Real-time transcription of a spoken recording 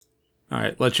All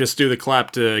right, let's just do the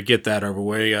clap to get that over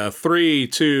with. 3,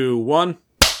 2, 1.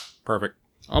 Perfect.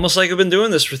 Almost like I've been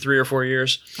doing this for 3 or 4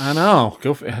 years. I know.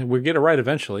 We'll get it right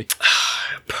eventually.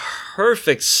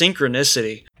 Perfect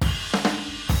synchronicity.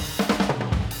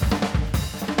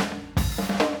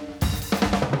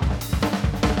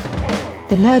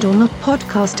 The Nerd or Not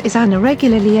podcast is an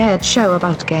irregularly aired show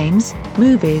about games,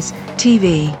 movies,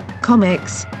 TV,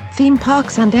 comics, theme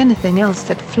parks and anything else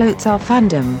that floats our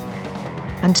fandom.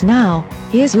 And now,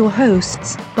 here's your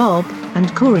hosts, Bob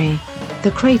and Corey,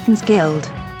 the Creighton's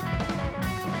Guild.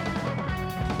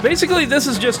 Basically, this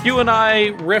is just you and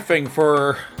I riffing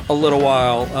for a little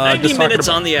while. 90 minutes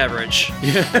on the average.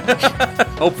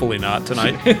 Hopefully not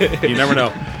tonight. You never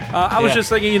know. I was just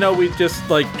thinking, we'd just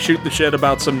shoot the shit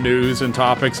about some news and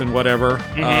topics and whatever.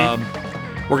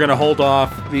 Mm-hmm. We're gonna hold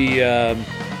off the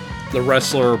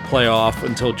wrestler playoff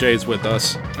until Jay's with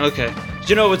us. Okay. Do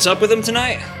you know what's up with him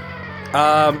tonight?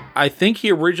 I think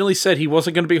he originally said he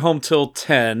wasn't going to be home till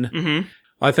 10. Mm-hmm.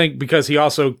 I think because he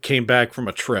also came back from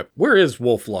a trip. Where is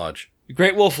Wolf Lodge?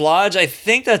 Great Wolf Lodge, I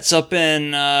think that's up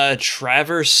in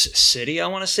Traverse City, I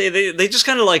want to say. They just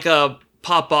kind of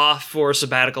pop off for a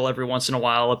sabbatical every once in a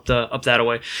while up that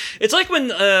way. It's like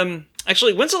when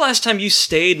actually, when's the last time you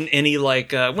stayed in any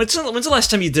when's the last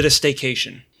time you did a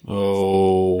staycation?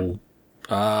 Oh,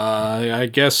 I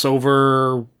guess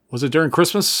was it during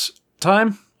Christmas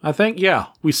time? I think, yeah.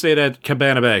 We stayed at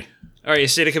Cabana Bay. All right, you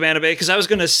stayed at Cabana Bay? Because I was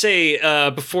going to say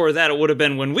before that it would have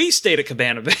been when we stayed at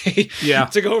Cabana Bay. Yeah.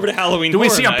 To go over to Halloween Do we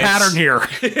Horror see Nights. A pattern here?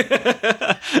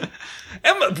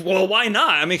 Well, why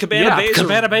not? I mean,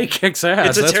 Cabana Bay kicks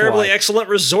ass. It's a terribly excellent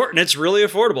resort, and it's really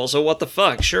affordable, so what the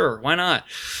fuck? Sure, why not?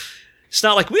 It's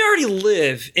not like we already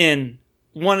live in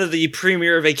one of the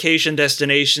premier vacation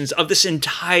destinations of this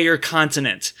entire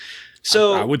continent.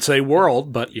 So I would say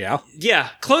world, but yeah. Yeah,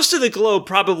 close to the globe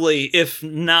probably, if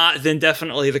not, then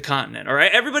definitely the continent, all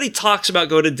right? Everybody talks about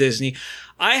go to Disney.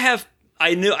 I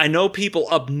know people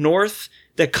up north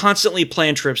that constantly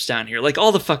plan trips down here,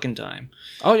 all the fucking time.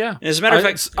 Oh, yeah. And as a matter of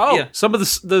fact... yeah. Some of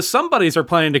the somebodies are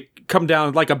planning to come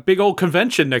down a big old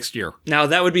convention next year. Now,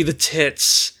 that would be the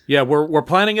tits. Yeah, we're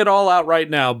planning it all out right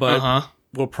now, but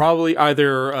we'll probably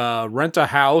either rent a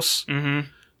house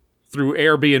through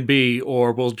Airbnb,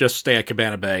 or we'll just stay at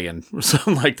Cabana Bay and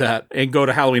something like that, and go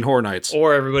to Halloween Horror Nights.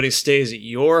 Or everybody stays at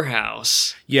your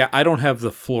house. Yeah, I don't have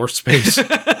the floor space.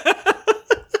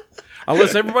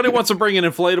 Unless everybody wants to bring an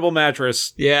inflatable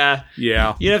mattress. Yeah.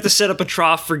 Yeah. You'd have to set up a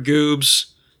trough for goobs.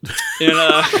 And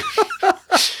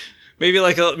maybe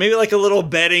like a little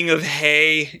bedding of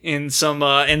hay in some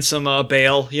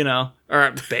bale,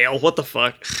 Or bale, what the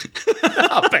fuck?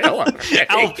 Bale.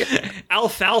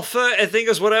 Alfalfa, I think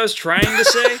is what I was trying to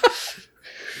say.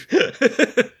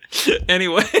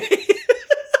 Anyway.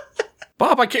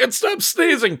 Bob, I can't stop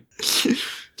sneezing.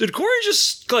 Did Corey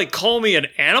just call me an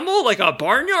animal? Like a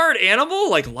barnyard animal?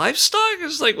 Like livestock?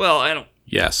 It's well, I don't...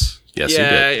 Yes, he did.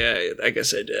 Yeah, I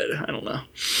guess I did. I don't know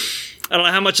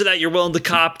how much of that you're willing to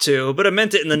cop to, but I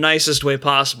meant it in the nicest way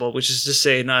possible, which is to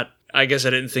say I guess I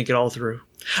didn't think it all through.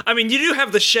 I mean, you do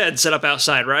have the shed set up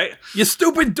outside, right? You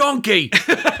stupid donkey!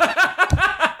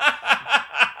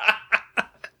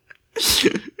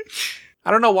 I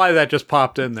don't know why that just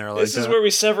popped in there. This is where we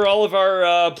sever all of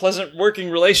our pleasant working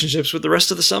relationships with the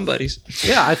rest of the somebodies.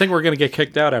 Yeah, I think we're going to get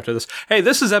kicked out after this. Hey,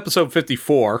 this is episode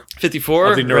 54. 54?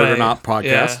 Of the Nerd or Not podcast.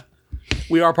 Yeah.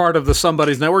 We are part of the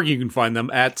Somebody's Network. You can find them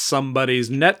at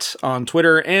Somebody's Net on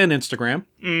Twitter and Instagram.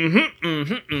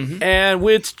 And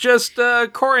it's just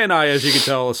Corey and I, as you can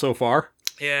tell so far.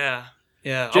 Yeah.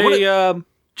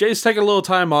 Jay's taking a little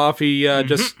time off. He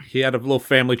he had a little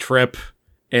family trip.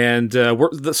 And we're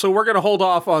going to hold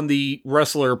off on the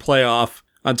wrestler playoff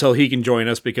until he can join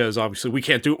us, because obviously we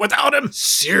can't do it without him.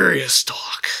 Serious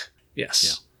talk.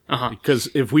 Yes. Yeah. Because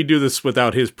if we do this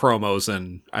without his promos,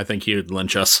 then I think he would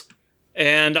lynch us.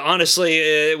 And honestly,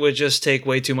 it would just take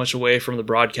way too much away from the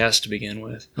broadcast to begin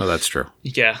with. Oh, that's true.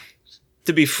 Yeah.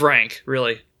 To be frank,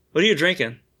 really. What are you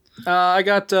drinking? I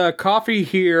got coffee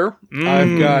here.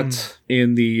 I've got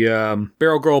in the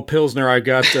Barrel Girl Pilsner, I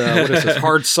got, what is this,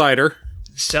 hard cider.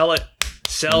 Sell it.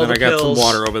 Sell the pills. And then I got some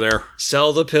water over there.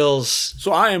 Sell the pills.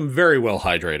 So I am very well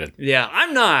hydrated. Yeah,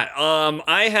 I'm not.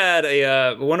 I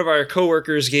had one of our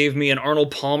coworkers gave me an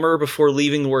Arnold Palmer before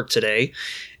leaving work today.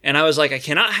 And I was like, I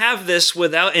cannot have this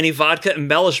without any vodka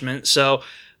embellishment. So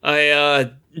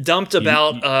I dumped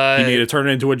about... You need to turn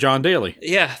it into a John Daly.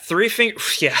 Yeah, 3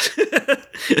 fingers... Yeah.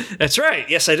 That's right.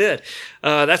 Yes, I did.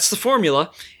 That's the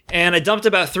formula. And I dumped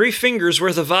about 3 fingers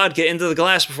worth of vodka into the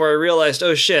glass before I realized,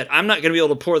 oh shit, I'm not going to be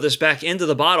able to pour this back into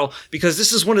the bottle because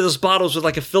this is one of those bottles with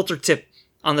a filter tip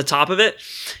on the top of it.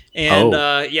 And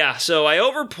so I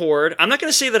over poured. I'm not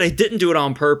going to say that I didn't do it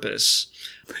on purpose.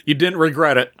 You didn't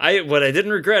regret it. I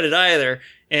didn't regret it either.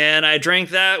 And I drank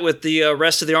that with the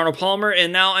rest of the Arnold Palmer,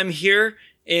 and now I'm here,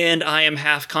 and I am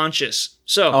half conscious.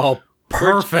 So,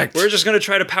 perfect. We're just going to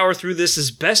try to power through this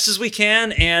as best as we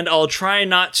can, and I'll try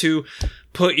not to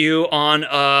put you on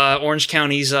Orange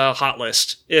County's hot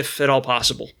list, if at all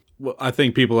possible. Well, I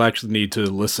think people actually need to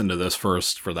listen to this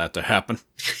first for that to happen.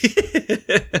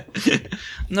 I'm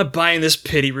not buying this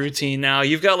pity routine now.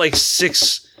 You've got like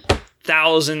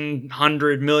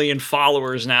 6,100 million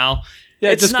followers now. Yeah,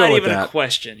 it's just not even a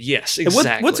question. Yes,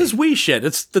 exactly. What's his we shit?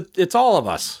 It's all of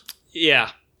us.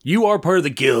 Yeah. You are part of the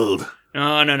guild.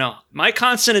 No. My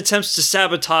constant attempts to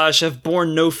sabotage have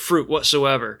borne no fruit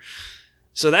whatsoever.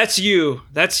 So that's you.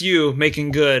 That's you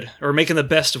making good, or making the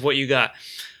best of what you got.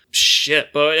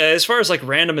 Shit, but as far as like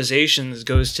randomizations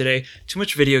goes today, too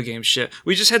much video game shit.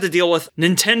 We just had to deal with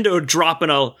Nintendo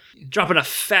dropping a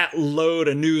fat load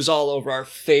of news all over our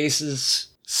faces.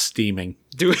 Steaming.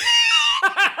 Dude.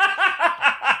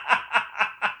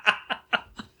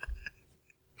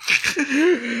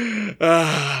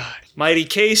 Mighty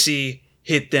Casey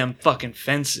hit them fucking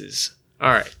fences.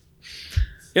 All right.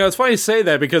 Yeah, it's funny you say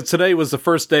that because today was the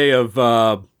first day of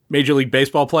Major League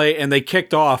Baseball play, and they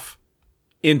kicked off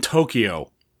in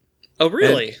Tokyo. Oh,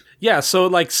 really? And, yeah, so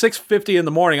like 6:50 in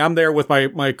the morning, I'm there with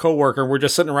my coworker, and we're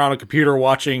just sitting around a computer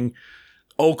watching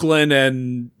Oakland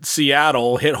and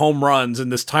Seattle hit home runs in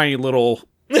this tiny little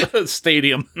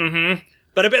stadium. Mm-hmm.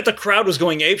 But I bet the crowd was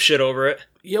going apeshit over it.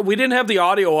 Yeah, we didn't have the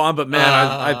audio on, but man,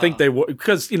 I think they would,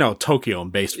 because, Tokyo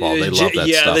and baseball, they love that stuff.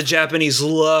 Yeah, the Japanese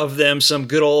love them some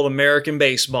good old American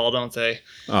baseball, don't they?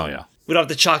 Oh, yeah. We don't have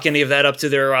to chalk any of that up to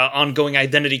their ongoing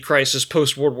identity crisis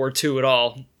post-World War II at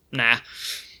all. Nah.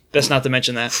 Best not to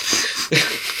mention that.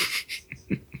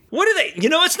 What are they?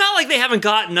 It's not like they haven't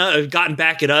gotten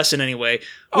back at us in any way.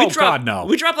 God, no.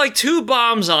 We dropped like 2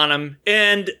 bombs on them,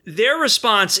 and their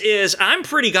response is, I'm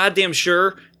pretty goddamn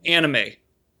sure, anime.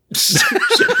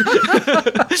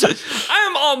 I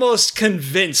am almost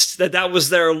convinced that was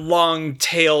their long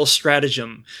tail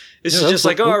stratagem. It's just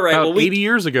like, all right, well, 80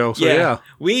 years ago, so yeah.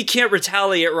 We can't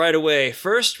retaliate right away.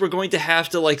 First, we're going to have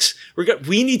to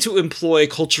we need to employ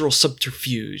cultural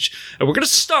subterfuge, and we're going to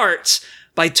start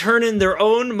by turning their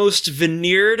own most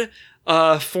veneered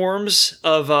forms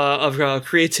of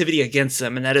creativity against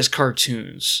them, and that is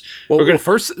cartoons. Well,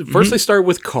 first they start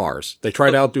with cars. They try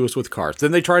to outdo us with cars.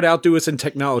 Then they try to outdo us in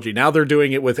technology. Now they're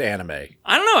doing it with anime.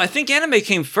 I don't know. I think anime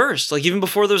came first, like even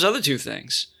before those other 2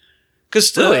 things.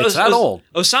 Because really, it's that old.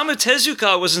 Osamu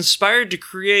Tezuka was inspired to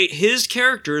create his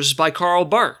characters by Karl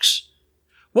Barks.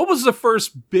 What was the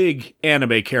first big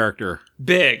anime character?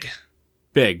 Big.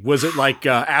 Was it like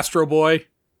Astro Boy?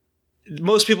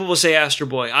 Most people will say Astro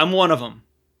Boy. I'm one of them.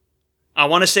 I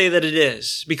want to say that it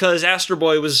is, because Astro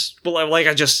Boy was, well, like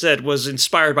I just said, was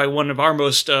inspired by one of our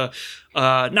most,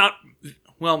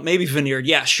 maybe veneered,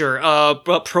 yeah, sure,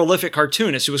 but prolific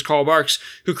cartoonist, who was Karl Barks,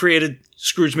 who created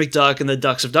Scrooge McDuck and the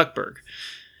Ducks of Duckburg.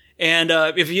 And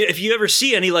if you ever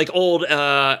see any like old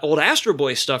Astro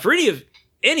Boy stuff, or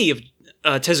any of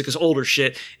Tezuka's older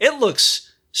shit, it looks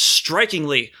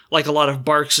strikingly like a lot of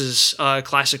Barks's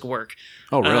classic work.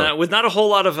 Oh, really? With not a whole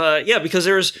lot of because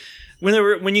there's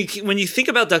when you think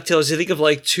about DuckTales, you think of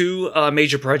like 2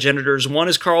 major progenitors. One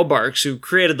is Karl Barks, who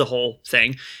created the whole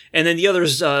thing, and then the other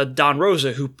is Don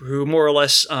Rosa, who more or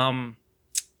less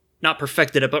not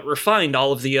perfected it, but refined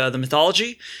all of the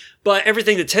mythology. But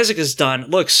everything that Tezuka's done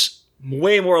looks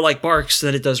way more like Barks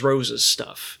than it does Rosa's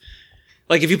stuff.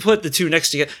 Like, if you put the 2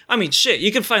 next together, I mean, shit,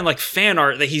 you can find like fan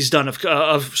art that he's done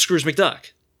of Scrooge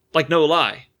McDuck. Like, no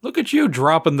lie. Look at you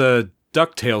dropping the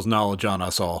DuckTales knowledge on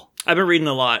us all. I've been reading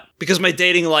a lot because my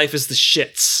dating life is the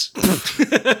shits.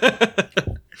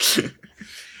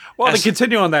 Well, to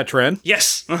continue on that trend.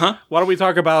 Yes. Uh-huh. Why don't we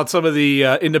talk about some of the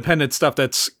independent stuff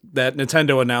that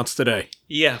Nintendo announced today?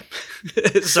 Yeah.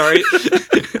 Sorry.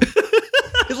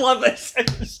 I love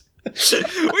this.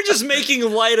 We're just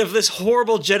making light of this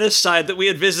horrible genocide that we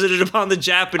had visited upon the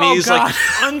Japanese like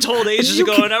untold ages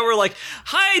ago, and now we're like,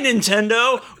 hi,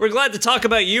 Nintendo. We're glad to talk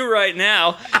about you right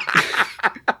now.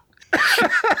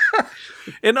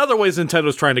 In other ways,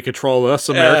 Nintendo's trying to control us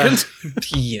Americans.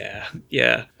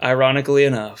 Yeah. Ironically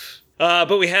enough.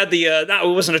 But we had it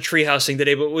wasn't a treehouse thing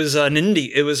today, but it was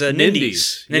Nindy. It was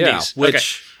Nindies. Yeah,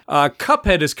 which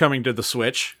Cuphead is coming to the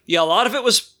Switch. Yeah, a lot of it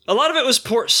was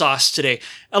port sauce today.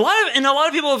 A lot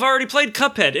of people have already played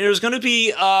Cuphead. There's going to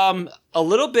be a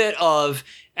little bit of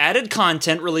added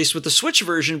content released with the Switch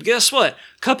version. But guess what?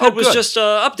 Cuphead was just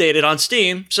updated on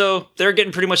Steam, so they're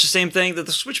getting pretty much the same thing that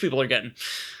the Switch people are getting.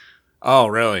 Oh,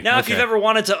 really? Now, if you've ever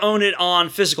wanted to own it on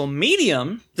physical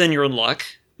medium, then you're in luck,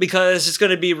 because it's going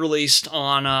to be released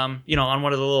on, on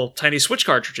one of the little tiny Switch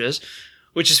cartridges,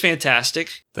 which is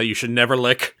fantastic. That you should never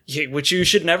lick. Yeah, which you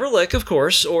should never lick, of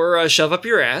course, or shove up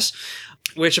your ass.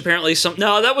 Which apparently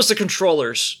no, that was the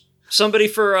controllers. Somebody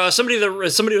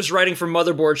was writing for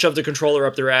Motherboard shoved the controller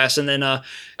up their ass and then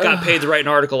got paid to write an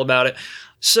article about it.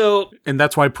 So, and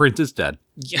that's why print is dead.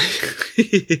 Yeah.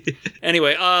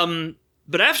 Anyway,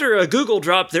 but after Google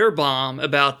dropped their bomb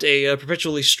about a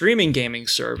perpetually streaming gaming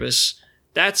service,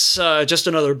 that's just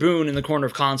another boon in the corner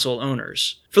of console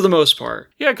owners, for the most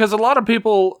part. Yeah, because a lot of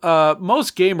people,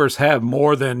 most gamers have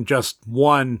more than just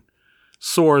one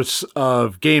source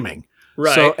of gaming.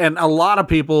 Right. So, and a lot of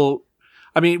people,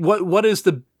 I mean, what is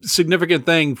the significant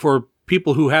thing for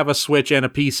people who have a Switch and a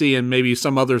PC and maybe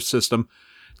some other system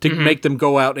to make them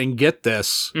go out and get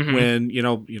this when,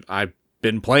 I've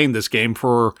been playing this game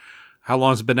for, how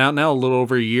long has it been out now? A little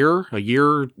over a year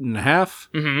and a half?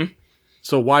 Mm-hmm.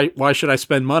 So why should I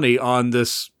spend money on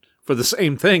this for the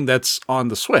same thing that's on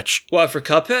the Switch? What, for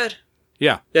Cuphead?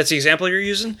 Yeah. That's the example you're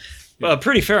using?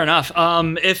 Pretty fair enough.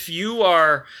 If you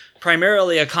are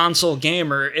primarily a console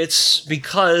gamer, it's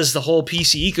because the whole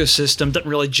PC ecosystem doesn't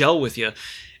really gel with you.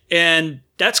 And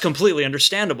that's completely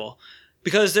understandable.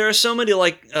 Because there are so many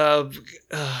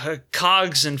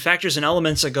cogs and factors and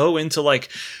elements that go into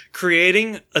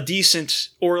creating a decent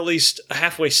or at least a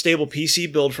halfway stable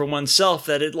PC build for oneself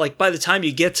that it by the time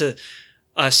you get to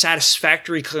a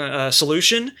satisfactory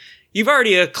solution, you've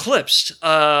already eclipsed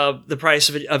the price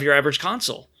of your average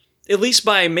console. At least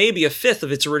by maybe a fifth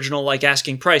of its original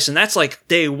asking price, and that's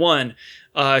day one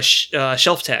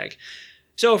shelf tag.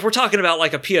 So if we're talking about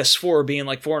a PS4 being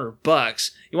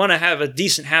 $400, you want to have a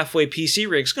decent halfway PC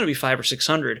rig, it's going to be $500 or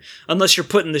 $600, unless you're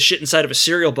putting the shit inside of a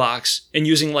cereal box and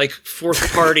using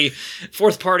fourth party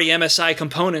MSI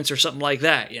components or something like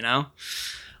that.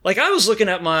 I was looking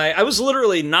at I was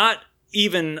literally not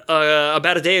even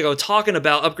about a day ago talking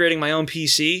about upgrading my own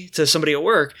PC to somebody at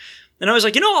work. And I was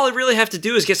like, all I really have to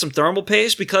do is get some thermal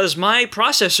paste because my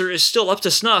processor is still up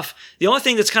to snuff. The only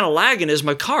thing that's kind of lagging is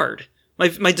my card.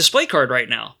 My display card right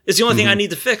now is the only thing I need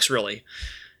to fix, really.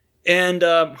 And,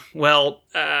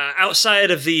 outside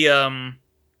of the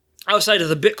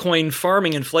Bitcoin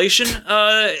farming inflation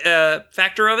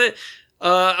factor of it,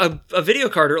 a video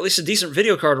card, or at least a decent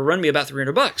video card, will run me about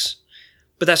 $300.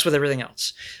 But that's with everything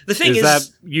else. The thing is that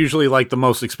usually the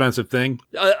most expensive thing?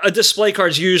 A display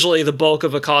card's usually the bulk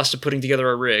of a cost of putting together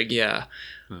a rig, yeah.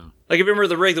 Oh. If you remember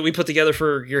the rig that we put together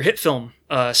for your hit film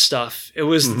stuff, it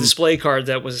was the display card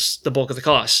that was the bulk of the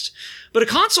cost. But a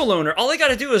console owner, all they got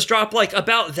to do is drop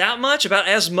about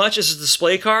as much as a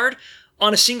display card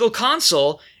on a single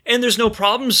console, and there's no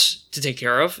problems to take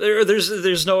care of.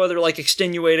 There's no other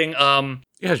extenuating.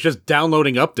 Yeah, it's just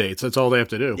downloading updates. That's all they have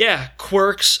to do. Yeah,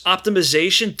 quirks,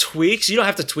 optimization, tweaks. You don't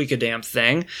have to tweak a damn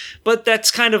thing. But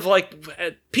that's kind of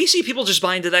PC people just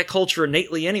buy into that culture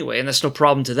innately anyway, and that's no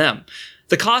problem to them.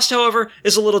 The cost, however,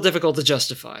 is a little difficult to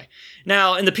justify.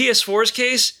 Now, in the PS4's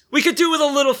case, we could do with a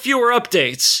little fewer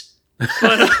updates.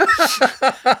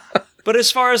 But as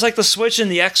far as the Switch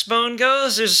and the Xbone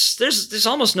goes, there's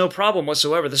almost no problem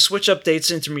whatsoever. The Switch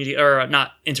updates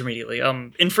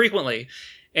infrequently.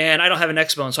 And I don't have an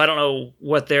Xbone, so I don't know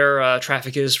what their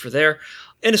traffic is for there.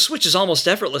 And the Switch is almost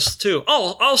effortless, too.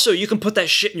 Oh, also, you can put that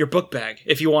shit in your book bag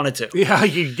if you wanted to. Yeah,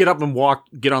 you get up and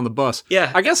get on the bus.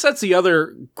 Yeah. I guess that's the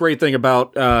other great thing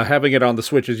about having it on the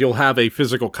Switch is you'll have a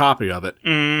physical copy of it.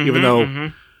 Even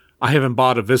though I haven't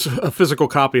bought a physical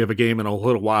copy of a game in a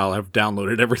little while. I've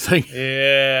downloaded everything.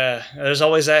 Yeah, there's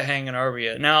always that hanging over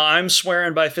you. Now, I'm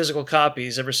swearing by physical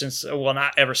copies ever since,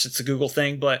 not ever since the Google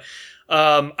thing, but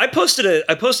I posted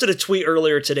a tweet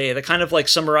earlier today that kind of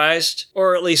summarized,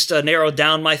 or at least narrowed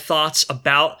down my thoughts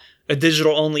about a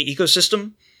digital-only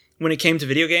ecosystem when it came to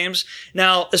video games.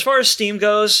 Now, as far as Steam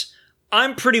goes,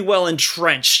 I'm pretty well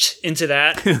entrenched into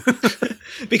that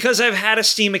because I've had a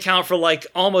Steam account for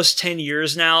almost 10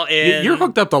 years now. And you're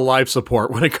hooked up to live support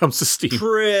when it comes to Steam.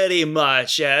 Pretty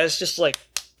much, yeah. It's just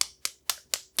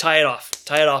tie it off,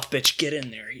 bitch. Get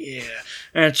in there, yeah.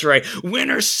 That's right.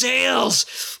 Winter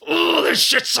sales. Oh, this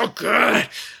shit's so good.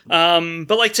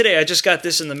 But today, I just got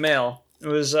this in the mail. It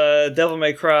was Devil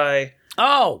May Cry.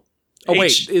 Oh,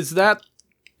 wait, is that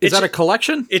a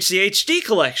collection? It's the HD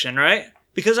collection, right?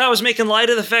 Because I was making light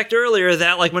of the fact earlier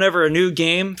that whenever a new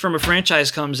game from a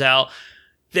franchise comes out,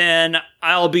 then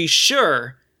I'll be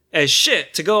sure as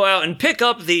shit to go out and pick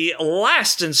up the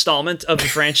last installment of the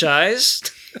franchise.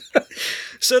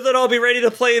 So that I'll be ready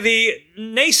to play the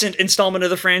nascent installment of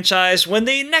the franchise when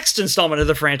the next installment of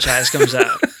the franchise comes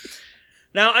out.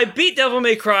 Now, I beat Devil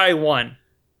May Cry 1.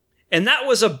 and that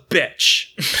was a bitch.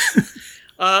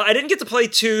 I didn't get to play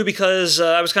 2 because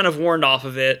I was kind of warned off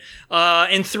of it.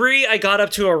 In 3, I got up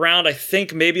to around, I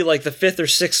think, maybe like the 5th or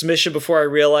 6th mission before I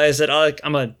realized that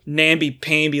I'm a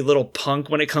namby-pamby little punk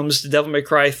when it comes to Devil May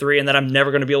Cry 3 and that I'm never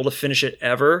going to be able to finish it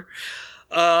ever.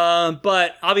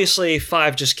 But obviously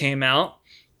 5 just came out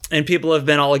and people have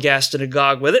been all aghast and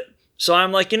agog with it. So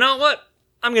I'm like, you know what?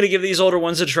 I'm going to give these older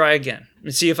ones a try again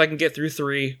and see if I can get through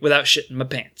 3 without shitting my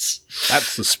pants.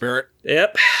 That's the spirit.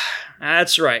 Yep.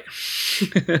 That's right.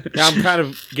 Now, I'm kind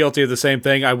of guilty of the same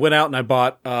thing. I went out and I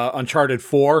bought Uncharted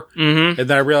 4, and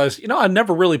then I realized, I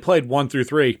never really played 1 through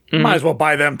 3. Might as well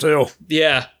buy them too.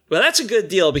 Yeah. Well, that's a good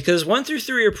deal because 1 through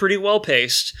 3 are pretty well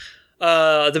paced.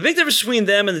 The big difference between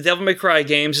them and the Devil May Cry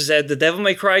games is that the Devil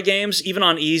May Cry games, even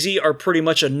on easy, are pretty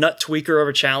much a nut tweaker of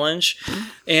a challenge.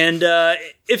 And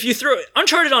if you throw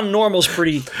Uncharted on normal is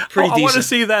pretty decent. I want to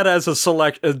see that as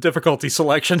a difficulty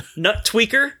selection. Nut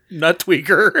tweaker? Nut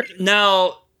tweaker.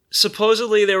 Now,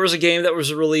 supposedly there was a game that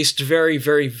was released very,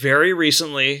 very, very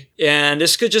recently, and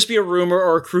this could just be a rumor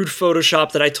or a crude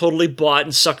Photoshop that I totally bought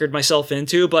and suckered myself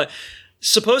into, but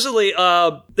supposedly,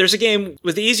 there's a game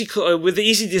with the easy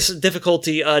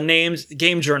difficulty named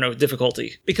Game Journo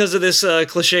difficulty because of this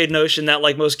cliched notion that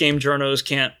like most game journos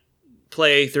can't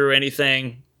play through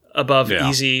anything above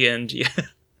easy and yeah.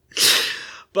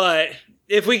 But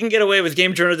if we can get away with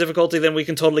Game Journo difficulty, then we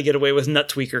can totally get away with Nut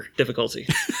Tweaker difficulty,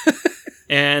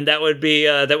 and that would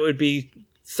be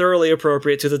thoroughly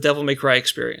appropriate to the Devil May Cry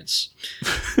experience.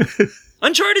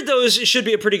 Uncharted, though, should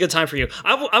be a pretty good time for you.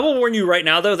 I will warn you right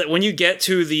now, though, that when you get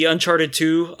to the Uncharted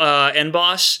 2 end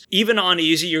boss, even on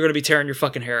easy, you're going to be tearing your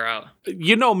fucking hair out.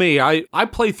 You know me, I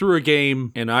play through a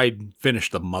game and I finish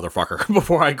the motherfucker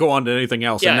before I go on to anything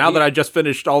else. Yeah, and now that I just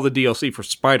finished all the DLC for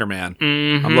Spider-Man,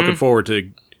 I'm looking forward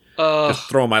to just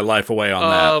throwing my life away on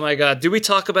that. Oh my god. Do we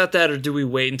talk about that or do we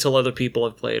wait until other people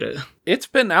have played it? It's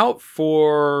been out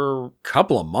for a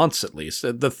couple of months at least.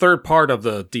 The third part of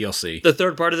the DLC. The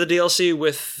third part of the DLC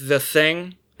with the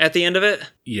thing at the end of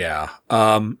it? Yeah.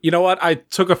 You know what? I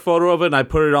took a photo of it and I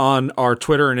put it on our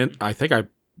Twitter and I think I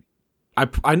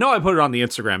know I put it on the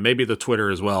Instagram, maybe the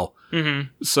Twitter as well.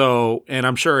 Mm-hmm. So, and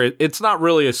I'm sure it's not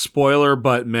really a spoiler,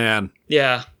 but man.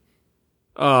 Yeah.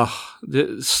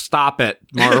 Stop it,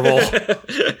 Marvel.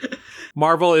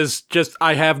 Marvel is just,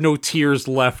 I have no tears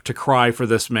left to cry for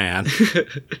this man.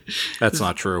 That's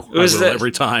not true. I will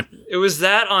every time. It was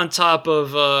that on top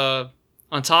of the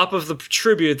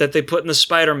tribute that they put in the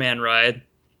Spider-Man ride,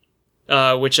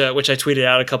 which I tweeted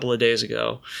out a couple of days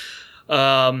ago.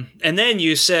 And then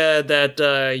you said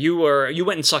that you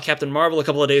went and saw Captain Marvel a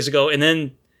couple of days ago, and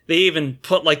then they even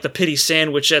put like the pity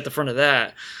sandwich at the front of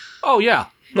that. Oh yeah.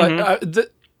 But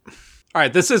all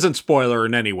right, this isn't spoiler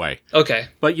in any way. Okay.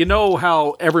 But you know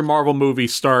how every Marvel movie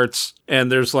starts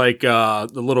and there's like the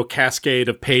little cascade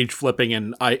of page flipping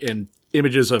and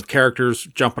images of characters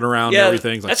jumping around and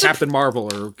everything, like Captain Marvel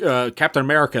or Captain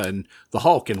America and the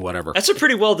Hulk and whatever. That's a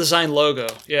pretty well-designed logo,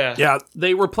 yeah. Yeah,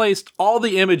 they replaced all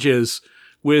the images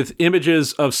with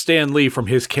images of Stan Lee from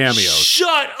his cameos.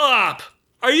 Shut up!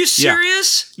 Are you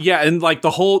serious? Yeah, and like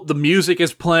the music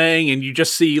is playing and you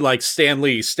just see like Stan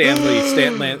Lee.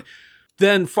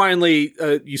 Then finally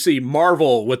you see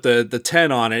Marvel with the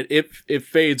 10 on it. It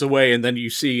fades away and then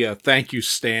you see a thank you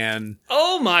Stan.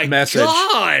 Oh my message.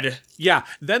 God. Yeah,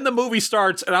 then the movie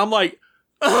starts and I'm like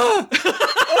oh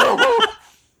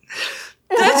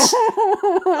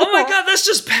my god, that's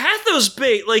just pathos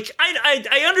bait. Like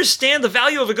I understand the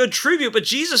value of a good tribute, but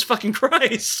Jesus fucking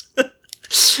Christ.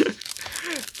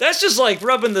 That's just like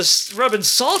rubbing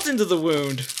salt into the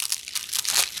wound.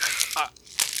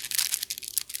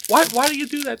 Why do you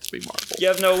do that to me, Marvel? You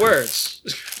have no words.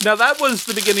 Now that was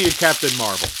the beginning of Captain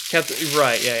Marvel.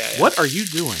 Right, yeah. What are you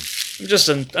doing?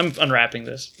 I'm unwrapping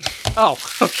this. Oh,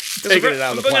 okay. Taking it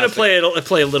out of the plastic. I'm gonna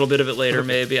play a little bit of it later,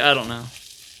 maybe. I don't know.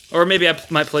 Or maybe I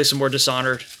might play some more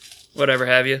Dishonored. Whatever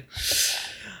have you.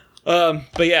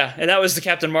 But yeah, and that was the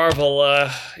Captain Marvel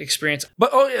experience.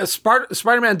 But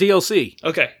Spider-Man DLC.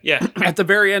 Okay, yeah. At the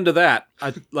very end of that,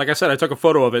 like I said, I took a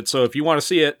photo of it, so if you want to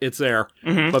see it, it's there.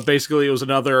 Mm-hmm. But basically, it was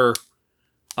another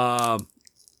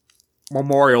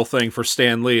memorial thing for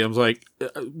Stan Lee. I was like,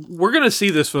 we're going to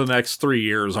see this for the next 3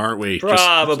 years, aren't we?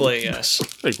 Probably, yes.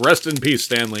 Like, rest in peace,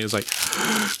 Stan Lee. It's like,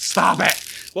 stop it!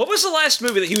 What was the last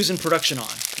movie that he was in production on?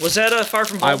 Was that Far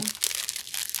From Home?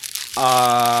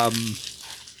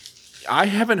 I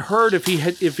haven't heard if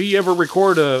he ever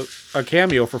recorded a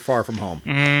cameo for Far From Home.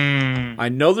 I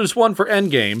know there's one for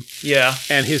Endgame. Yeah.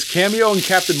 And his cameo in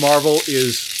Captain Marvel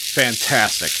is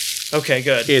fantastic. Okay,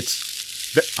 good. It's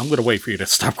I'm going to wait for you to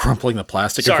stop crumpling the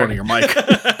plastic Sorry. in front of your mic.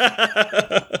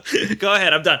 Go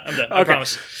ahead. I'm done. I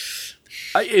promise.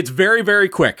 It's very, very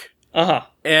quick. Uh-huh.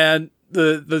 And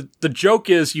the joke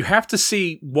is you have to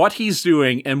see what he's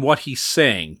doing and what he's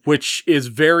saying, which is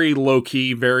very low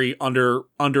key, very under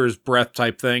his breath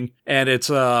type thing. And it's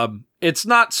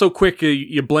not so quick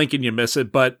you blink and you miss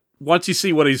it, but once you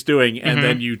see what he's doing and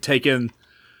then you take in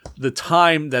the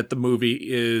time that the movie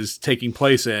is taking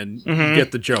place in, you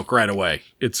get the joke right away.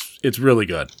 It's really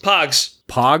good.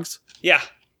 Pogs? Yeah.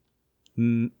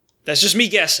 That's just me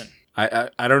guessing.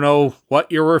 I don't know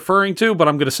what you're referring to, but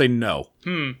I'm going to say no.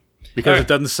 Because it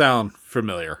doesn't sound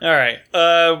familiar. All right.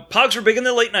 Pogs were big in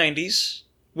the late 90s.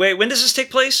 Wait, when does this take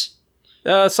place?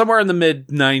 Somewhere in the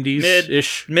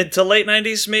mid-90s-ish. Mid to late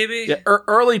 90s, maybe? Yeah,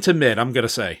 early to mid, I'm going to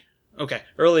say. Okay,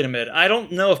 early to mid. I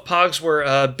don't know if Pogs were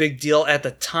a big deal at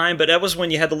the time, but that was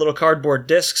when you had the little cardboard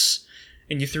discs,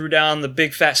 and you threw down the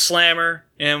big fat slammer,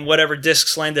 and whatever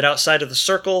discs landed outside of the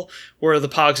circle were the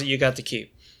Pogs that you got to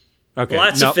keep. Okay.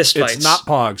 Lots of fist fights. It's not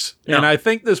Pogs. No. And I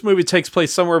think this movie takes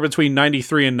place somewhere between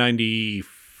 93 and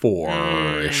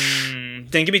 94-ish.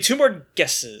 Then give me two more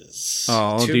guesses.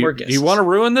 Two more guesses. Do you want to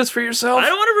ruin this for yourself? I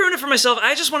don't want to ruin it for myself.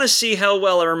 I just want to see how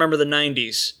well I remember the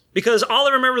 90s. Because all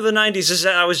I remember of the 90s is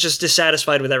that I was just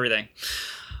dissatisfied with everything.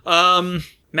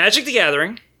 Magic the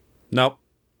Gathering. Nope.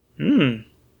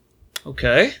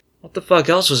 Okay. What the fuck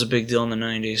else was a big deal in the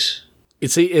 90s?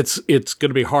 It's going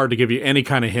to be hard to give you any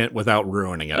kind of hint without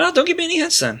ruining it. No, don't give me any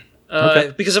hints then.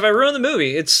 Okay. Because if I ruin the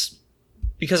movie, it's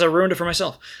because I ruined it for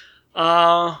myself.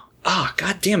 God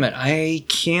damn it. I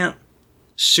can't.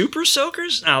 Super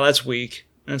Soakers? No, that's weak.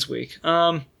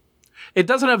 It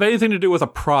doesn't have anything to do with a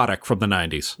product from the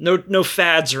 90s. No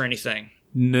fads or anything.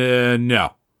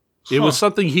 No. It was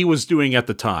something he was doing at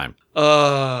the time.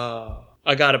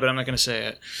 I got it, but I'm not going to say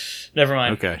it. Never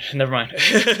mind. Okay. Never mind.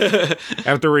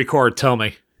 After record, tell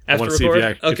me. After I want to see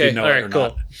record? if you know all right, it or cool.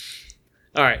 not.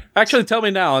 All right. Actually, tell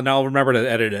me now, and I'll remember to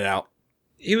edit it out.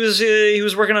 He was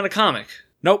working on a comic.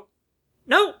 Nope.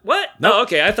 No, what? Nope. Oh,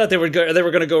 okay. I thought they were going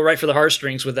to go right for the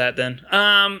heartstrings with that. Then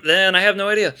I have no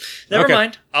idea. Never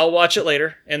mind. I'll watch it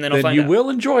later, and then I'll find out. You will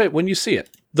enjoy it when you see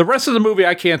it. The rest of the movie,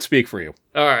 I can't speak for you.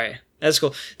 All right. That's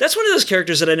cool. That's one of those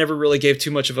characters that I never really gave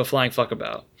too much of a flying fuck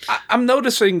about. I'm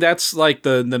noticing that's like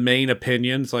the main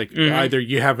opinions. Like either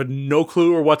you have no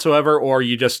clue or whatsoever, or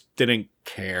you just didn't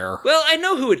care. Well, I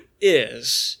know who it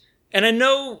is, and I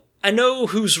know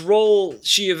whose role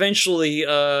she eventually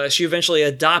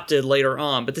adopted later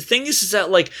on. But the thing is that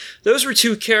like those were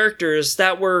two characters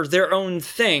that were their own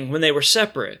thing when they were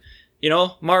separate. You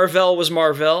know, Marvel was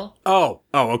Marvel. Oh,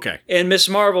 okay. And Miss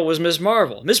Marvel was Miss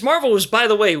Marvel. Miss Marvel was, by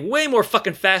the way, way more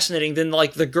fucking fascinating than,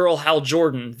 like, the girl Hal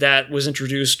Jordan that was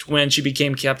introduced when she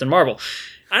became Captain Marvel.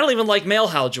 I don't even like male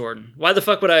Hal Jordan. Why the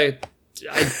fuck would I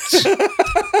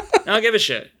don't give a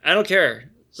shit. I don't care.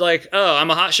 It's like, oh,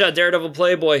 I'm a hotshot daredevil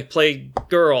playboy, play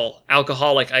girl,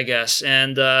 alcoholic, I guess.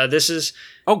 And this is...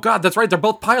 Oh, God, that's right. They're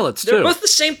both pilots, too. They're both the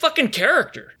same fucking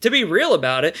character, to be real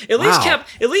about it.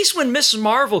 At least when Miss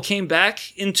Marvel came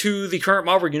back into the current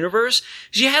Marvel Universe,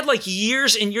 she had, like,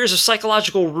 years and years of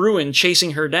psychological ruin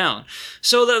chasing her down.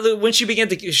 So that when she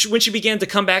began to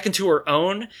come back into her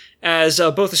own as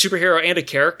both a superhero and a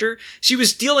character, she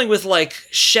was dealing with, like,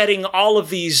 shedding all of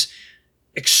these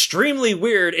extremely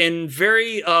weird and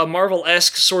very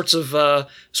Marvel-esque sorts of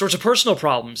personal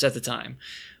problems at the time.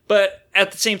 But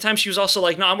at the same time, she was also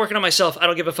like, no, I'm working on myself. I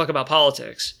don't give a fuck about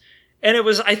politics. And it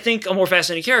was, I think, a more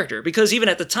fascinating character. Because even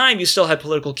at the time, you still had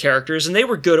political characters, and they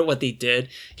were good at what they did.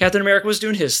 Captain America was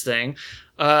doing his thing.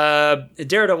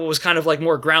 Daredevil was kind of like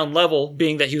more ground level,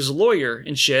 being that he was a lawyer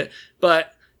and shit.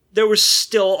 But there was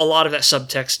still a lot of that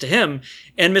subtext to him.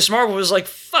 And Miss Marvel was like,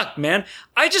 fuck, man.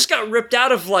 I just got ripped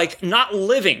out of, like, not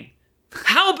living.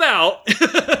 How about...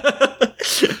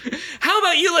 How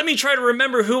about you let me try to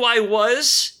remember who I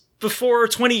was before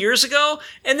 20 years ago,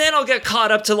 and then I'll get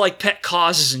caught up to, like, pet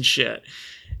causes and shit.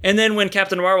 And then when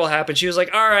Captain Marvel happened, she was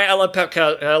like, all right, I love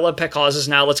pet causes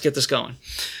now, let's get this going.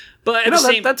 But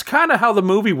that's kind of how the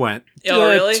movie went. Oh,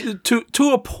 really?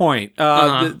 To a point.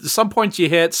 Some points you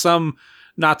hit, some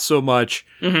not so much.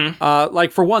 Mm-hmm.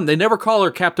 Like, for one, they never call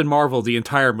her Captain Marvel the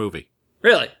entire movie.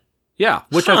 Really? Yeah,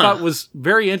 which I thought was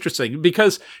very interesting,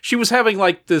 because she was having,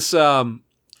 like, this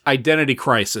identity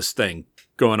crisis thing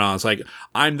going on. It's like,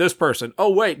 I'm this person.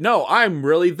 Oh, wait, no, I'm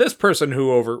really this person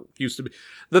who used to be.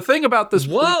 The thing about this...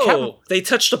 Whoa! They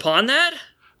touched upon that?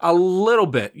 A little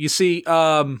bit. You see,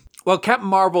 Captain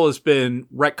Marvel has been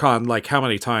retconned, like, how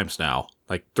many times now?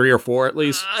 Like 3 or 4 at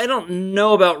least? I don't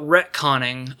know about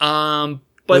retconning,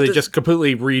 but they just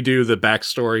completely redo the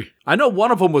backstory. I know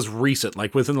one of them was recent,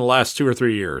 like within the last 2 or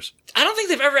 3 years. I don't think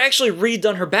they've ever actually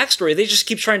redone her backstory. They just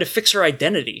keep trying to fix her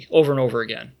identity over and over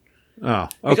again. Oh,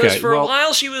 okay. Because for a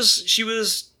while she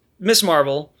was Miss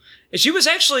Marvel. And she was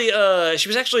actually,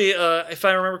 if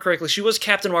I remember correctly, she was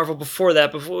Captain Marvel before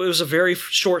that. Before it was a very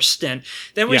short stint.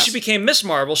 Then when she became Miss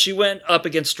Marvel, she went up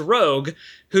against Rogue,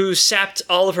 who sapped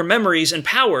all of her memories and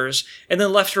powers, and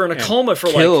then left her in a coma for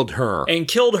killed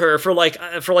her for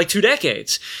like 2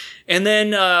 decades. And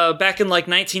then back in like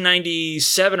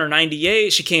 1997 or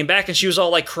 98, she came back and she was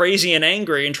all like crazy and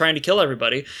angry and trying to kill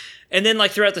everybody. And then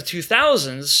like throughout the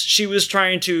 2000s, she was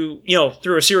trying to,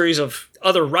 through a series of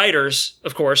other writers,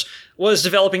 of course, was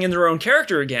developing in their own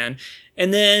character again.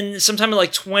 And then sometime in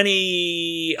like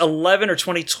 2011 or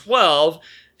 2012,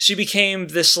 she became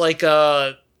this like,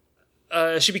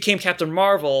 she became Captain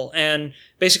Marvel and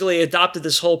basically adopted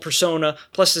this whole persona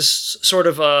plus this sort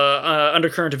of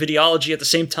undercurrent of ideology at the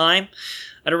same time.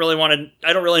 I don't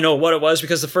really know what it was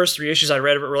because the first 3 issues I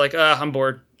read of it were like, I'm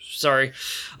bored. Sorry.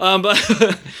 But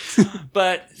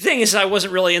the thing is, I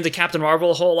wasn't really into Captain Marvel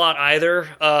a whole lot either,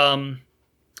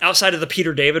 outside of the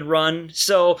Peter David run.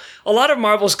 So a lot of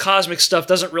Marvel's cosmic stuff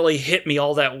doesn't really hit me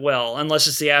all that well, unless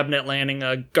it's the Abnett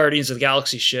Landing Guardians of the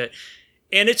Galaxy shit.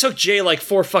 And it took Jay like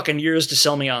 4 fucking years to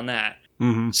sell me on that.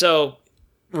 Mm-hmm. So,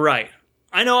 right.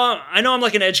 I know I'm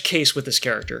like an edge case with this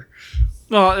character.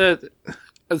 Well,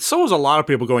 so was a lot of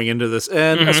people going into this,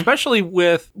 and especially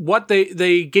with what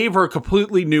they gave her a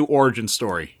completely new origin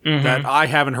story that I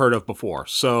haven't heard of before.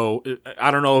 So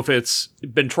I don't know if it's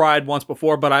been tried once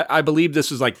before, but I believe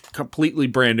this is like completely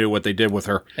brand new what they did with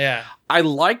her. Yeah. I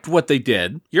liked what they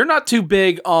did. You're not too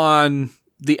big on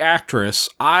the actress.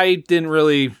 I didn't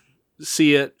really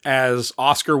see it as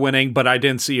Oscar winning, but I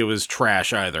didn't see it was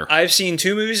trash either. I've seen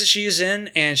 2 movies that she is in,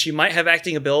 and she might have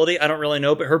acting ability. I don't really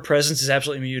know, but her presence is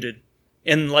absolutely muted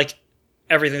in like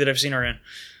everything that I've seen her in.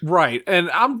 Right.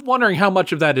 And I'm wondering how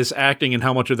much of that is acting and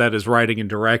how much of that is writing and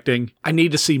directing. I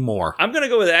need to see more. I'm going to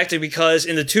go with acting because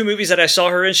in the 2 movies that I saw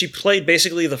her in, she played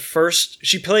basically the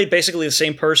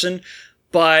same person,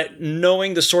 but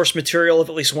knowing the source material of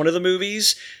at least one of the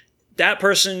movies, that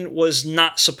person was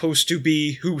not supposed to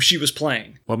be who she was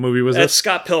playing. What movie was That's this?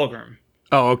 Scott Pilgrim.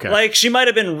 Oh, okay. Like, she might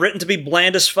have been written to be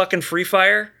bland as fucking Free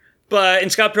Fire, but in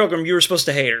Scott Pilgrim, you were supposed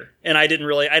to hate her. And I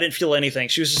didn't feel anything.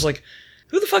 She was just like,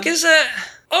 who the fuck is that?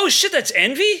 Oh shit, that's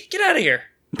Envy? Get out of here.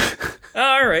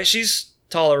 Alright, she's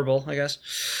tolerable, I guess.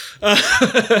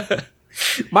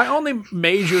 My only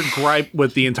major gripe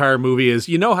with the entire movie is,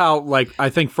 you know how, like, I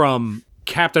think from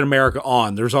Captain America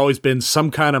on, there's always been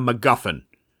some kind of MacGuffin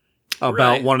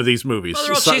about one of these movies. Well,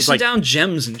 they're all chasing down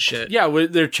gems and shit. Yeah,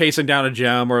 they're chasing down a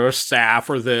gem or a staff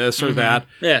or this or that.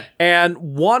 Yeah. And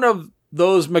one of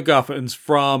those MacGuffins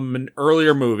from an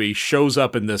earlier movie shows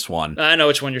up in this one. I know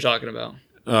which one you're talking about.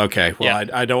 Okay, well,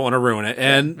 I don't want to ruin it.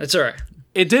 And it's all right.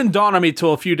 It didn't dawn on me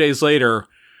till a few days later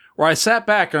where I sat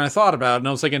back and I thought about it and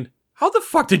I was thinking, how the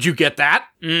fuck did you get that?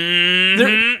 And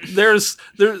it's...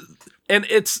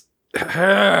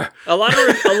 a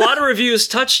lot of reviews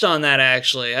touched on that,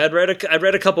 actually. I read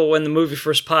a couple when the movie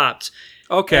first popped.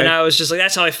 Okay. And I was just like,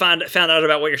 that's how I found out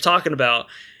about what you're talking about.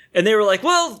 And they were like,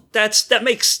 well, that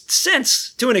makes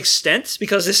sense to an extent,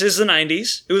 because this is the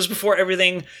 90s. It was before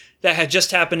everything that had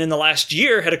just happened in the last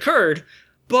year had occurred.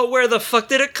 But where the fuck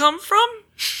did it come from?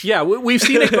 Yeah, we've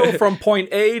seen it go from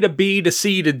point A to B to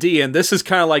C to D, and this is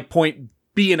kind of like point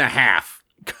B and a half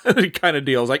kind of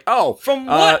deal. It's like, oh. From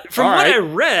what I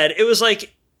read, it was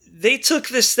like they took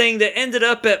this thing that ended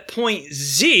up at point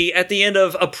Z at the end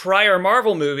of a prior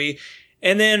Marvel movie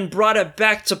and then brought it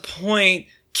back to point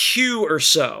Q or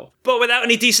so, but without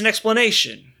any decent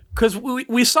explanation. Because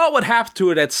we saw what happened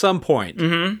to it at some point.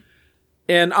 Mm-hmm.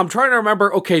 And I'm trying to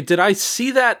remember, okay, did I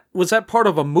see that? Was that part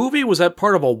of a movie? Was that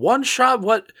part of a one-shot?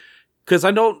 What? Because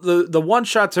I know the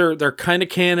one-shots they're kind of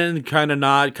canon, kind of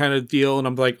not, kind of deal. And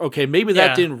I'm like, okay, maybe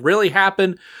that didn't really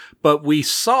happen. But we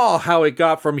saw how it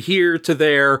got from here to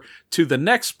there to the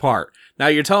next part. Now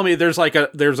you're telling me there's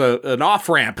an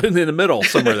off-ramp in the middle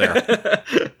somewhere there.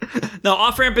 No,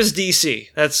 off-ramp is DC.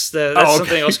 That's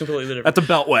something else completely different. That's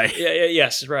a beltway. Yeah,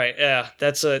 yes, right. Yeah,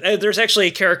 there's actually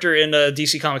a character in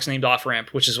DC Comics named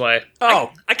Off-Ramp, which is why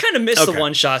I kind of miss the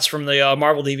one-shots from the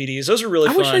Marvel DVDs. Those are really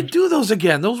fun. I wish I'd do those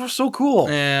again. Those were so cool.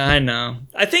 Yeah, I know.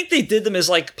 I think they did them as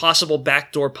like possible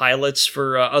backdoor pilots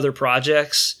for other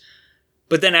projects.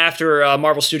 But then after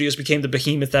Marvel Studios became the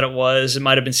behemoth that it was, it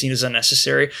might have been seen as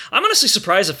unnecessary. I'm honestly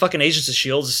surprised that fucking Agents of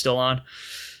S.H.I.E.L.D. is still on.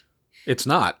 It's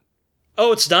not.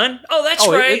 Oh, it's done? Oh, that's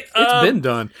right. It's been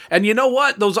done. And you know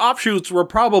what? Those offshoots were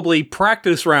probably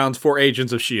practice rounds for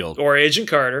Agents of S.H.I.E.L.D. Or Agent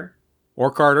Carter. Or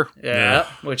Carter. Yeah,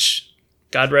 which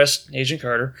God rest Agent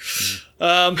Carter.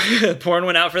 Pouring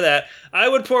one out for that. I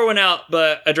would pour one out,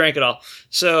 but I drank it all.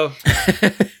 So,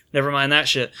 never mind that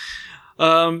shit.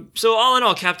 So all in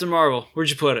all, Captain Marvel, where'd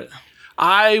you put it?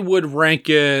 I would rank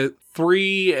it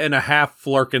 3.5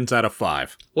 flurkins out of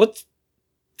 5. What?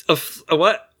 A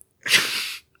what?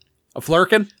 A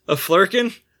flurkin? A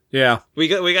flurkin? Yeah. We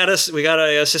got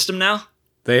a system now?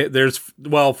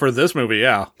 For this movie,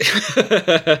 yeah.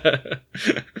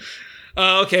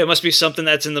 Okay, it must be something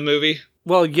that's in the movie.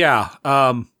 Well, yeah.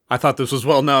 I thought this was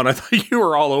well known. I thought you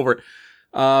were all over it.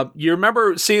 You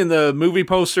remember seeing the movie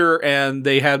poster and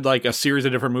they had like a series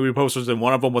of different movie posters and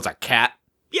one of them was a cat?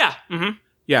 Yeah. Mm-hmm.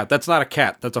 Yeah, that's not a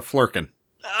cat. That's a flurkin.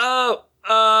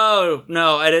 Oh,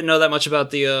 no, I didn't know that much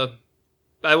about the,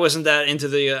 I wasn't that into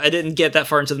the, I didn't get that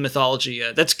far into the mythology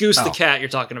yet. That's Goose the cat you're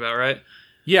talking about, right?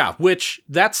 Yeah, which,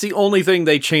 that's the only thing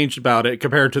they changed about it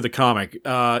compared to the comic.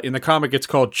 In the comic, it's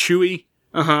called Chewie.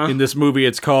 Uh-huh. In this movie,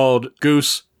 it's called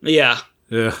Goose. Yeah.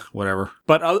 Whatever.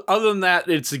 But other than that,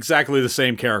 it's exactly the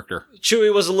same character.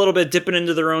 Chewie was a little bit dipping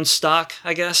into their own stock,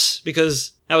 I guess,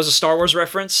 because that was a Star Wars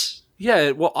reference.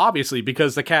 Yeah, well, obviously,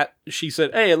 because the cat, she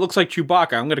said, hey, it looks like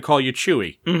Chewbacca. I'm going to call you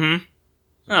Chewie. Mm-hmm.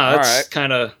 Oh, that's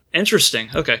kind of interesting.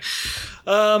 Okay.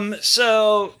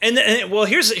 So, well,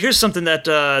 here's something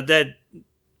that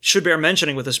should bear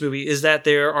mentioning with this movie is that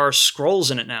there are scrolls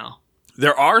in it now.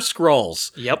 There are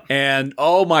scrolls. Yep. And,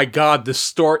 oh my god, the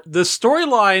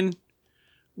storyline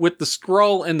with the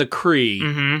Skrull and the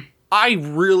Kree, I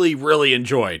really, really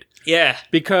enjoyed. Yeah.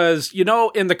 Because,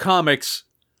 in the comics,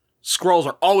 Skrulls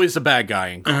are always the bad guy,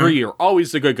 and Kree are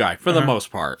always the good guy, for the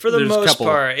most part. For the most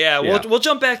part, yeah. We'll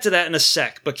jump back to that in a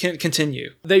sec, but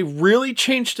continue. They really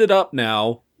changed it up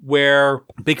now, where,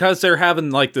 because they're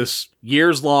having, like, this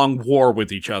years-long war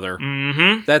with each other,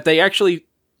 that they actually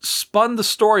spun the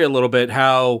story a little bit,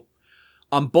 how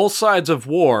on both sides of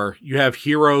war, you have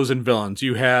heroes and villains.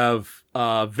 You have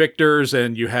victors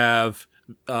and you have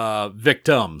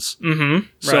victims.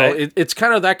 So it's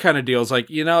kind of that kind of deal. It's like,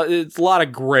 it's a lot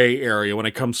of gray area when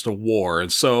it comes to war.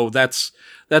 And so that's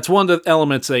one of the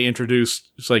elements they introduced.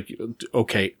 It's like,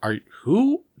 okay,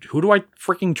 who do I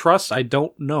freaking trust? I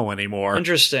don't know anymore.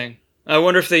 Interesting. I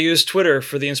wonder if they used Twitter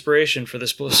for the inspiration for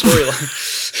this storyline.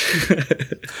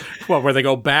 What, where they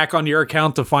go back on your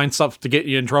account to find stuff to get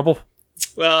you in trouble?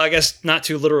 Well, I guess not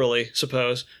too literally,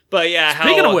 suppose. But yeah,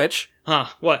 Speaking of which...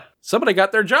 What? Somebody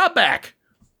got their job back.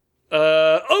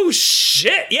 Oh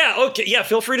shit! Yeah, okay, yeah,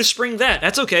 feel free to spring that.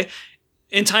 That's okay.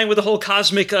 In time with the whole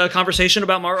cosmic conversation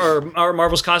about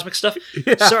Marvel's cosmic stuff?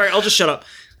 Yeah. Sorry, I'll just shut up.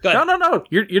 Go ahead. No.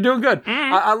 You're doing good.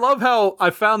 I love how I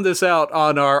found this out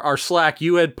on our Slack.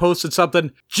 You had posted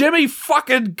something. Jimmy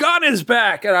fucking Gunn is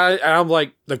back, and I'm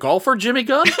like, the golfer Jimmy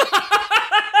Gunn?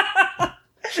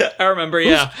 I remember,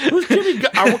 yeah. Who's Jimmy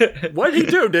Gunn? What did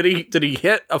he do? Did he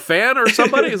hit a fan or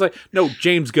somebody? He's like, no,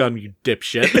 James Gunn, you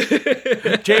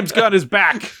dipshit. James Gunn is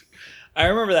back. I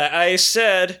remember that. I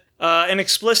said, and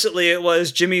explicitly it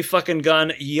was Jimmy fucking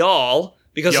Gunn, y'all.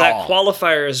 Because that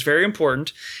qualifier is very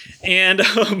important. And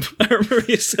I remember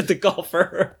you said the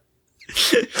golfer.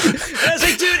 I was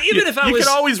like, dude, even if you can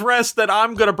always rest that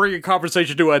I'm going to bring a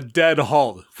conversation to a dead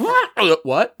halt.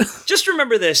 What? Just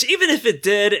remember this. Even if it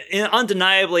did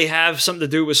undeniably have something to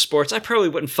do with sports, I probably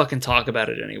wouldn't fucking talk about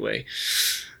it anyway.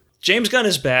 James Gunn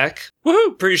is back.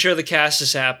 Woohoo! Pretty sure the cast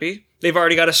is happy. They've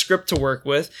already got a script to work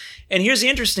with. And here's the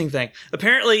interesting thing.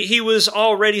 Apparently, he was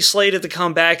already slated to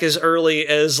come back as early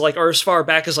as, or as far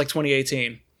back as,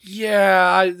 2018.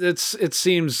 Yeah, it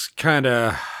seems kind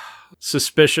of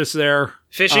suspicious there.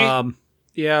 Fishy?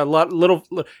 Yeah,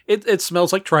 it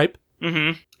smells like tripe.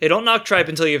 Mm-hmm. Hey, don't knock tripe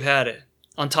until you've had it.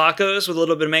 On tacos with a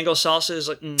little bit of mango salsa is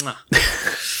like, mwah.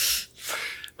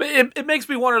 But it makes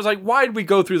me wonder, why did we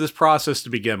go through this process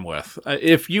to begin with?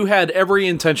 If you had every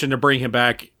intention to bring him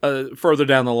back further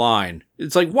down the line,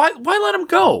 it's like, why let him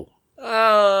go?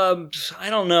 I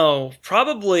don't know.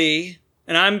 Probably,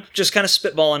 and I'm just kind of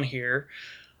spitballing here,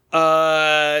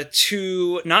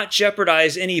 to not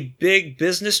jeopardize any big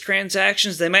business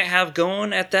transactions they might have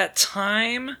going at that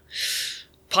time.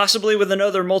 Possibly with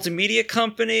another multimedia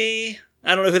company.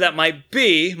 I don't know who that might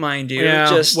be, mind you. Yeah,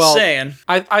 just saying.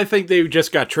 I think they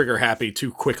just got trigger happy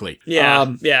too quickly.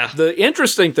 Yeah, yeah. The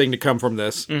interesting thing to come from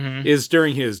this is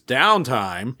during his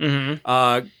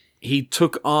downtime, he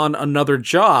took on another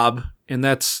job, and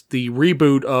that's the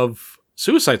reboot of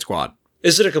Suicide Squad.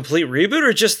 Is it a complete reboot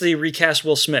or just the recast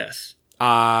Will Smith?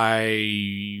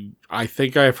 I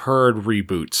think I've heard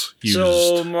reboots used.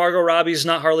 So Margot Robbie's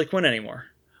not Harley Quinn anymore.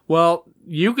 Well,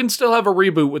 you can still have a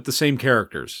reboot with the same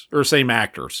characters or same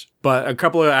actors, but a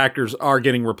couple of actors are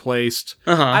getting replaced.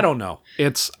 I don't know.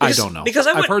 I don't know. Because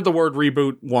I've heard the word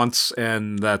reboot once,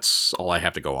 and that's all I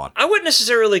have to go on. I wouldn't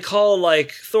necessarily call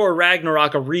like Thor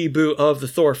Ragnarok a reboot of the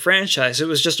Thor franchise. It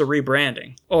was just a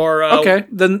rebranding. Or okay,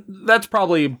 then that's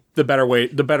probably the better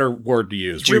word to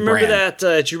use. Do you remember that?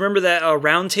 Do you remember that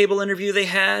roundtable interview they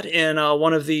had in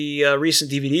one of the recent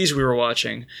DVDs we were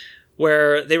watching,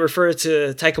 where they referred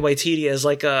to Taika Waititi as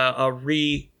like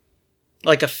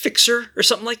a fixer or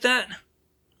something like that?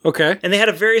 Okay. And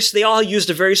they all used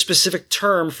a very specific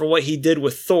term for what he did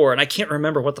with Thor, and I can't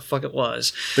remember what the fuck it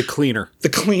was. The cleaner. The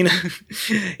cleaner.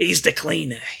 He's the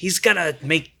cleaner. He's gonna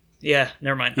make... Yeah,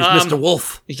 never mind. He's Mr.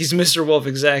 Wolf. He's Mr. Wolf,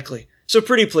 exactly. So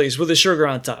pretty please, with the sugar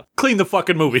on top. Clean the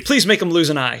fucking movie. Please make him lose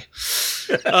an eye.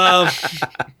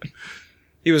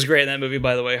 He was great in that movie,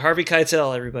 by the way. Harvey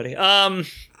Keitel, everybody.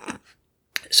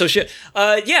 So shit.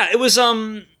 Yeah, it was...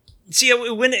 See,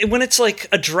 when it's like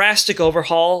a drastic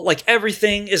overhaul, like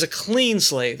everything is a clean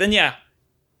slate, then yeah,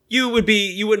 you wouldn't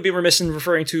be remiss in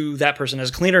referring to that person as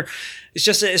a cleaner. It's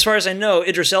just that, as far as I know,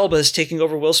 Idris Elba is taking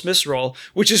over Will Smith's role,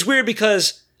 which is weird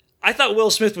because I thought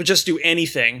Will Smith would just do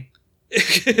anything.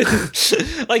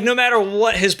 Like, no matter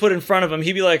what is put in front of him,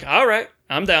 he'd be like, all right,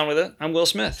 I'm down with it. I'm Will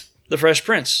Smith, the Fresh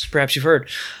Prince. Perhaps you've heard.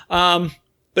 But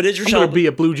Idris Elba... I'm going to be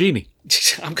a blue genie.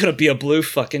 I'm going to be a blue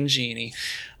fucking genie.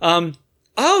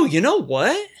 Oh, you know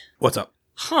what? What's up?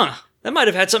 Huh. That might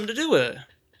have had something to do with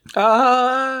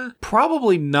it.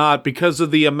 Probably not, because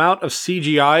of the amount of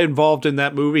CGI involved in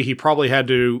that movie. He probably had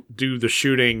to do the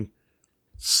shooting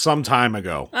some time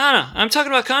ago. I don't know. I'm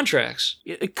talking about contracts.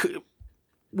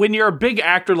 When you're a big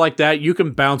actor like that, you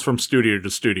can bounce from studio to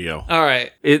studio. All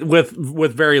right. With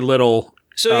very little.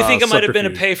 So you think it might have been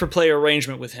a pay-for-play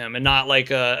arrangement with him and not like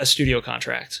a studio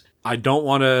contract? I don't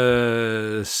want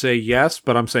to say yes,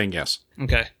 but I'm saying yes.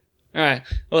 Okay. All right.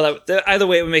 Well, either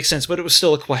way, it would make sense, but it was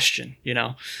still a question, you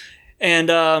know?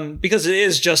 And because it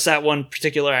is just that one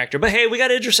particular actor. But hey, we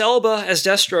got Idris Elba as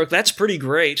Deathstroke. That's pretty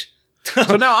great.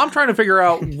 So now I'm trying to figure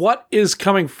out what is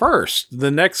coming first.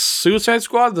 The next Suicide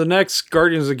Squad, the next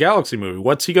Guardians of the Galaxy movie.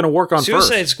 What's he going to work on first?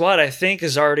 Suicide Squad, I think,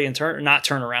 is already in not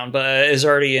turnaround, but is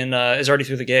already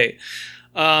through the gate.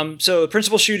 So the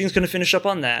principal shooting is going to finish up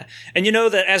on that. And you know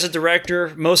that as a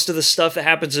director, most of the stuff that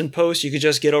happens in post, you could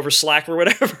just get over Slack or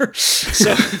whatever.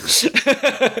 So,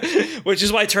 which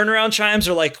is why turnaround chimes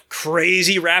are like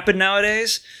crazy rapid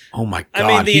nowadays. Oh my God.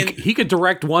 I mean, he could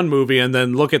direct one movie and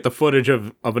then look at the footage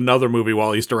of another movie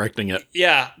while he's directing it.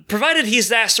 Yeah. Provided he's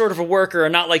that sort of a worker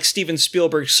and not like Steven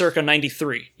Spielberg circa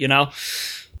 93, you know?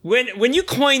 When you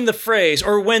coin the phrase,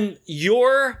 or when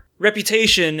your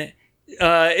reputation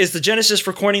is the genesis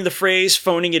for coining the phrase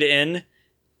phoning it in,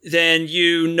 then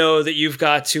you know that you've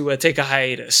got to take a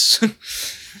hiatus.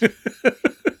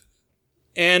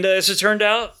 And as it turned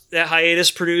out, that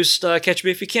hiatus produced Catch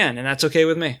Me If You Can, and that's okay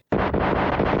with me.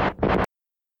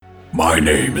 My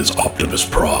name is Optimus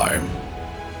Prime.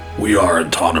 We are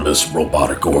autonomous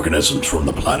robotic organisms from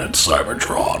the planet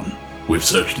Cybertron. We've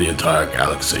searched the entire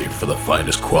galaxy for the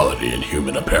finest quality in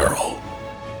human apparel.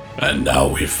 And now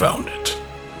we've found it.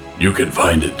 You can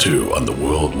find it too on the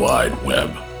World Wide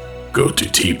Web. Go to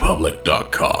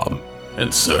tpublic.com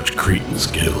and search Cretan's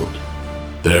Guild.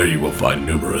 There you will find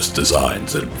numerous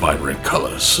designs and vibrant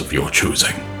colors of your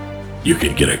choosing. You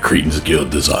can get a Cretan's Guild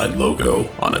design logo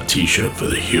on a t-shirt for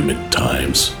the humid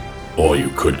times, or you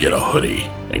could get a hoodie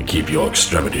and keep your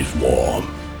extremities warm.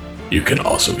 You can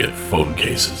also get phone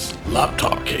cases,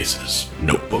 laptop cases,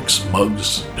 notebooks,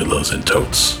 mugs, pillows, and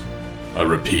totes. I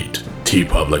repeat,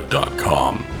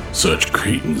 tpublic.com. Search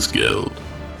Cretan's Guild.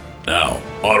 Now,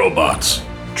 Autobots,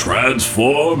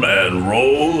 transform and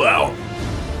roll out.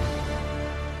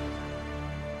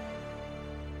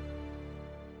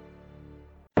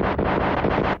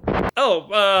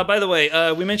 Oh, by the way,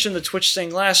 we mentioned the Twitch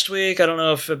thing last week. I don't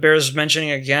know if it bears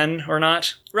mentioning again or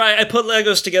not. Right, I put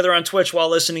Legos together on Twitch while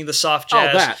listening to Soft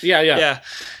Jazz. Oh, that. Yeah.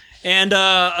 And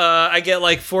I get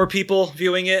like 4 people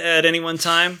viewing it at any one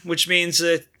time, which means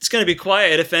it's going to be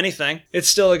quiet, if anything. It's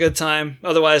still a good time.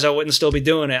 Otherwise, I wouldn't still be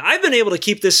doing it. I've been able to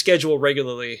keep this schedule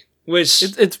regularly, which...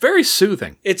 It's very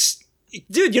soothing.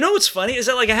 Dude, you know what's funny? Is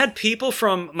that like I had people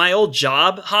from my old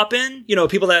job hop in, you know,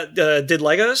 people that did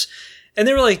Legos, and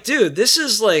they were like, dude, this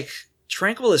is like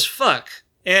tranquil as fuck.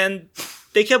 And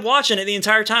they kept watching it the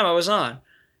entire time I was on.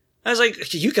 I was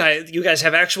like, you guys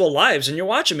have actual lives and you're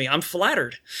watching me. I'm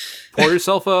flattered. Pour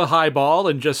yourself a highball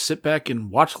and just sit back and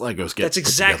watch Legos get That's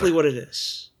exactly together. what it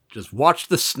is. Just watch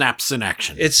the snaps in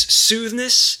action. It's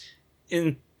soothness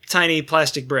in tiny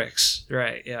plastic bricks.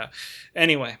 Right, yeah.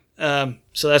 Anyway, so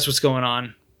that's what's going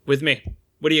on with me.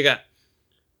 What do you got?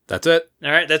 That's it.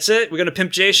 All right, that's it. We're going to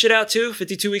pimp Jay shit out too.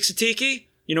 52 Weeks of Tiki.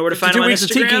 You know where to find him on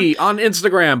 52 Weeks Instagram? of Tiki on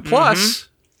Instagram. Plus,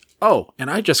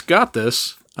 and I just got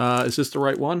this. Is this the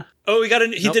right one? Oh, he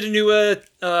did a new...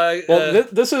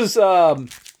 this is...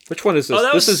 which one is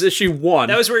this? This is issue 1.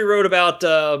 That was where he wrote about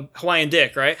Hawaiian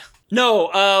Dick, right?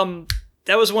 No,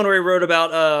 that was one where he wrote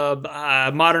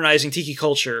about modernizing tiki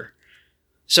culture.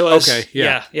 So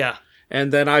yeah.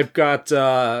 And then I've got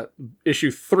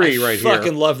issue 3 right here. I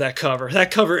fucking love that cover.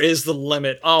 That cover is the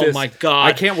limit. Oh my god.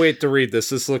 I can't wait to read this.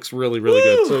 This looks really, really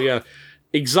good. So yeah.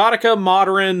 Exotica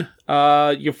Modern.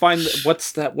 You'll find...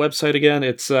 What's that website again?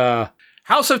 It's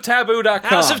houseoftaboo.com.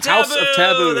 House of Taboo. House of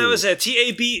Taboo. That was a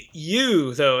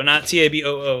TABU, though, not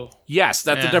TABOO. Yes,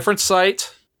 that's a different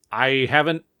site. I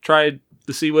haven't tried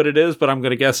to see what it is, but I'm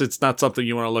going to guess it's not something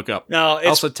you want to look up. No, it's...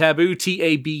 House of Taboo,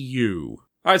 TABU.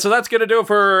 All right, so that's going to do it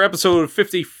for episode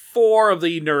 54 of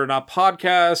the Nerd or Not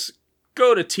podcast.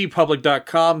 Go to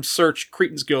tpublic.com, search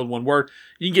Cretan's Guild, one word.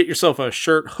 You can get yourself a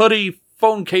shirt, hoodie,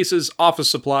 phone cases, office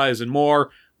supplies, and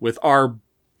more with our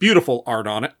beautiful art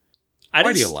on it.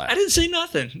 Why do you laugh? I didn't say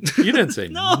nothing. You didn't say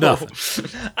nothing.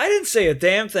 I didn't say a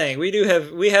damn thing.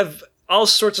 We have all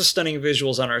sorts of stunning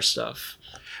visuals on our stuff.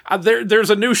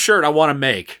 There's a new shirt I want to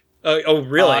make. Oh,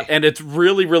 really? And it's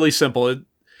really, really simple.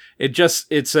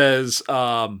 It says,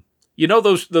 you know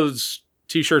those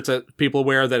t-shirts that people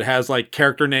wear that has like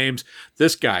character names,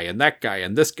 this guy and that guy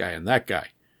and this guy and that guy.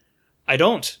 I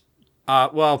don't.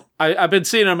 Well, I've been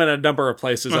seeing them in a number of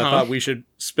places. I thought we should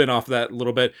spin off that a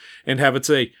little bit and have it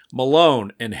say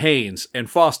Malone and Haynes and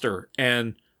Foster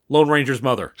and Lone Ranger's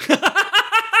mother.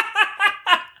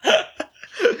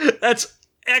 That's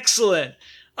excellent.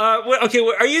 Okay,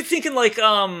 are you thinking like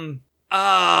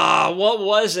what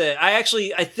was it? I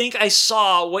think I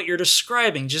saw what you're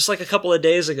describing just like a couple of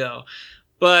days ago.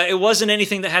 But it wasn't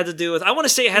anything that had to do with... I want to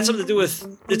say it had something to do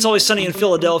with It's Always Sunny in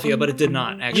Philadelphia, but it did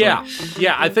not, actually.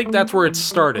 Yeah, I think that's where it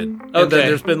started. Okay. And then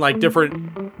there's been like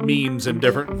different memes and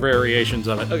different variations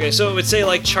of it. Okay, so it would say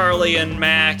like Charlie and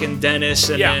Mac and Dennis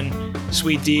and then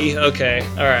Sweet D. Okay,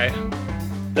 all right.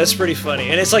 That's pretty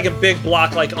funny. And it's like a big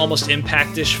block, like almost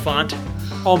impact-ish font.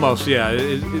 Almost, yeah.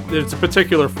 It's a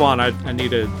particular font. I need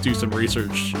to do some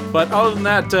research. But other than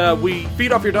that, we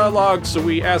feed off your dialogue, so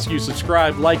we ask you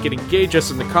subscribe, like, and engage us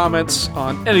in the comments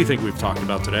on anything we've talked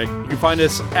about today. You can find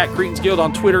us at Cretan's Guild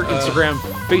on Twitter, Instagram,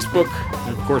 Facebook,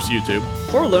 and of course YouTube.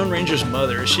 Poor Lone Ranger's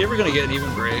mother. Is she ever going to get an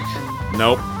even break?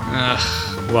 Nope.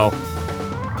 Well...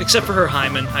 Except for her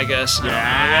hymen, I guess. Yeah.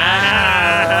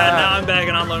 Now I'm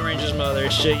bagging on Lone Ranger's mother.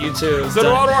 Shit, you too. So to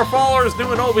all of our followers,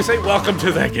 new and old, we say welcome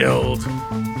to the guild.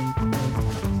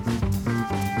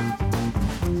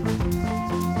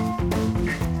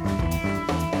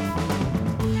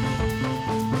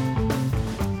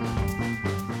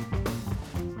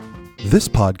 This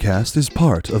podcast is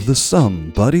part of the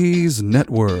Some Buddies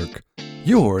Network.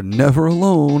 You're never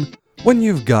alone when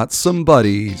you've got some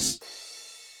buddies.